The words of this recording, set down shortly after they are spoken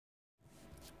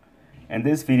In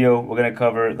this video, we're going to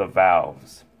cover the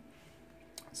valves.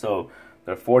 So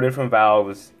there are 4 different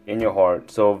valves in your heart.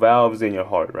 So valves in your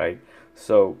heart, right?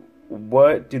 So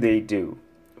what do they do?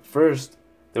 First,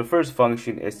 their first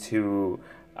function is to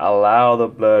allow the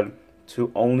blood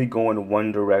to only go in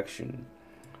one direction.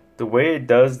 The way it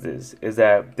does this is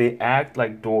that they act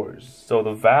like doors. So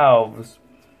the valves,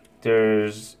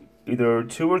 there's either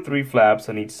 2 or 3 flaps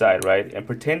on each side, right? And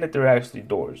pretend that they're actually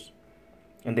doors.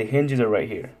 And the hinges are right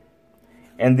here.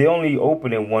 And they only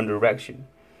open in one direction.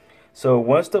 So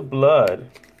once the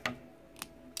blood,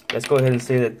 let's go ahead and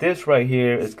say that this right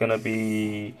here is going to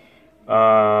be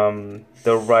the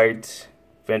right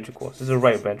ventricle. This is the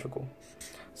right ventricle.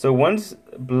 So once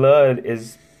blood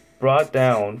is brought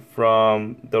down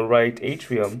from the right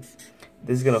atrium,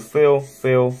 this is going to fill.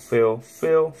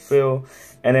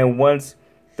 And then once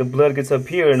the blood gets up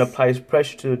here and applies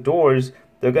pressure to the doors,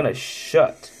 they're going to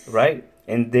shut, right?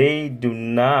 And they do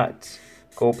not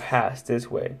go past this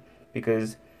way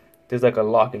because there's like a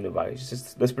locking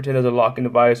device. Let's pretend there's a locking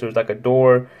device. There's like a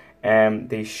door and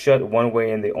they shut one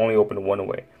way and they only open one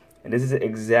way. And this is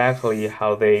exactly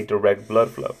how they direct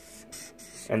blood flow.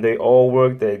 And they all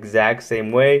work the exact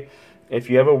same way. If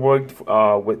you ever worked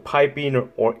with piping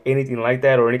or anything like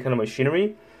that, or any kind of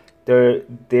machinery,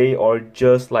 they are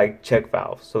just like check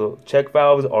valves. So check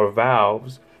valves are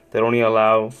valves that only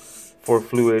allow for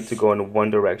fluid to go in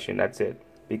one direction. That's it.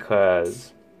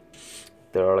 Because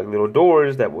there are like little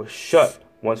doors that will shut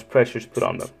once pressure is put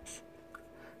on them.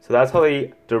 So that's how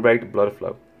they direct blood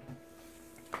flow.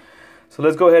 So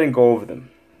let's go ahead and go over them.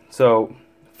 So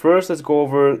first, let's go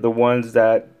over the ones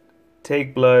that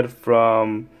take blood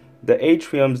from the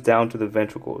atriums down to the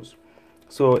ventricles.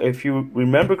 So if you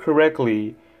remember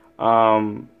correctly,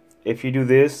 if you do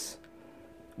this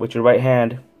with your right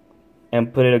hand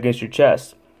and put it against your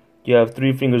chest, you have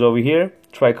 3 fingers over here,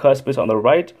 tricuspis on the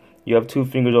right. You have 2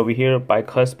 fingers over here,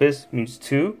 bicuspis means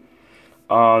 2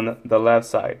 on the left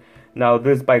side. Now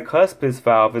this bicuspis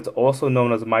valve is also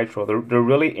known as mitral. They're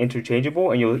really interchangeable,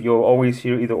 and you'll always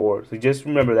hear either or. So just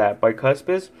remember that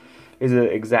bicuspis is the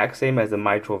exact same as the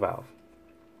mitral valve.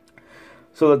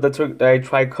 So the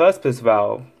tricuspis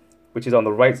valve, which is on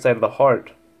the right side of the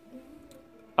heart,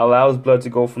 allows blood to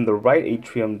go from the right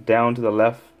atrium down to the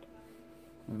left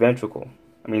ventricle.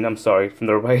 From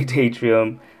the right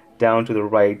atrium down to the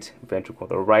right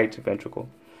ventricle.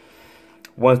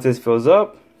 Once this fills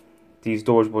up, these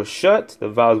doors will shut, the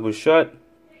valves will shut,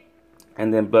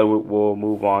 and then blood will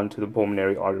move on to the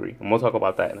pulmonary artery. And we'll talk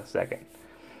about that in a second.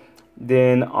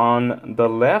 Then on the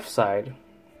left side,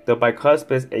 the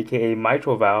bicuspis, aka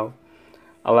mitral valve,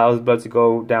 allows blood to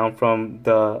go down from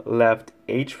the left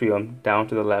atrium down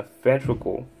to the left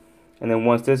ventricle. And then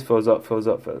once this fills up,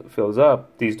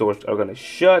 these doors are going to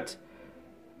shut,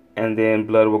 and then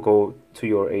blood will go to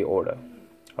your aorta.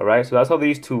 Alright, so that's how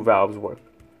these 2 valves work.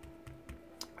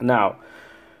 Now,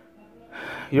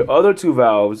 your other 2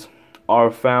 valves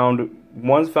are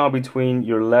one's found between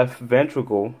your left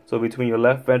ventricle, so between your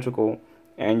left ventricle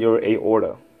and your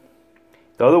aorta.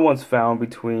 The other one's found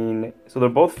so they're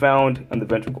both found in the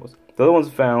ventricles. The other one's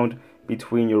found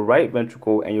between your right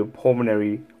ventricle and your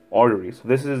pulmonary artery. So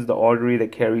this is the artery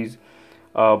that carries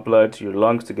blood to your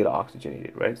lungs to get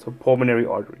oxygenated, right? So pulmonary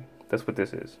artery, that's what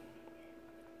this is.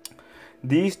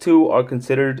 These 2 are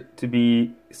considered to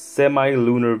be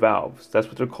semilunar valves. That's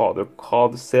what they're called. They're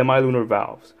called semilunar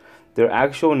valves. Their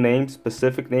actual name,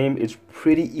 specific name, is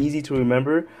pretty easy to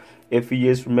remember if you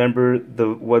just remember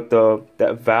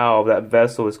that valve, that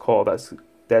vessel is called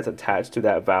that's attached to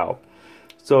that valve.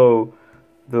 So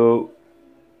the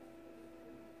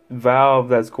valve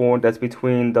that's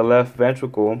between the left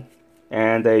ventricle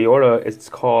and the aorta is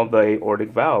called the aortic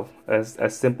valve. As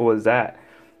simple as that.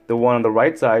 The one on the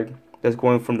right side that's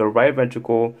going from the right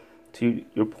ventricle to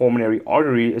your pulmonary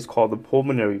artery is called the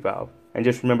pulmonary valve. And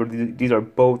just remember, these are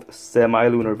both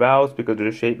semilunar valves because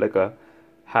they're shaped like a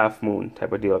half moon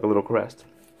type of deal, like a little crest.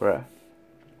 Right.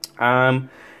 And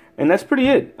that's pretty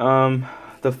it.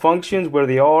 The functions, where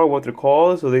they are, what they're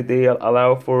called, so they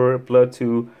allow for blood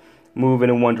to move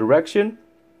in one direction.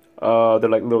 They're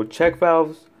like little check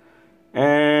valves,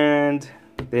 and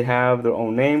they have their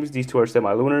own names. These 2 are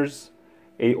semilunars.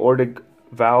 Aortic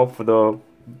valve for the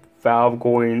valve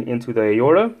going into the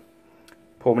aorta,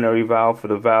 pulmonary valve for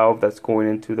the valve that's going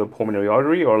into the pulmonary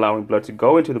artery, or allowing blood to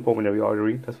go into the pulmonary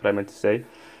artery. That's what I meant to say.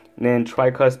 And then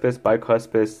tricuspis,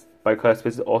 bicuspis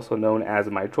is also known as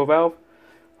a mitral valve.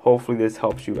 Hopefully this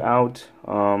helps you out.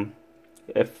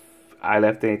 If I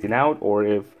left anything out, or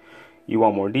if you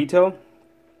want more detail,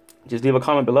 just leave a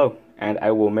comment below and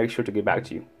I will make sure to get back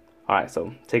to you. Alright,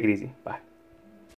 so take it easy. Bye.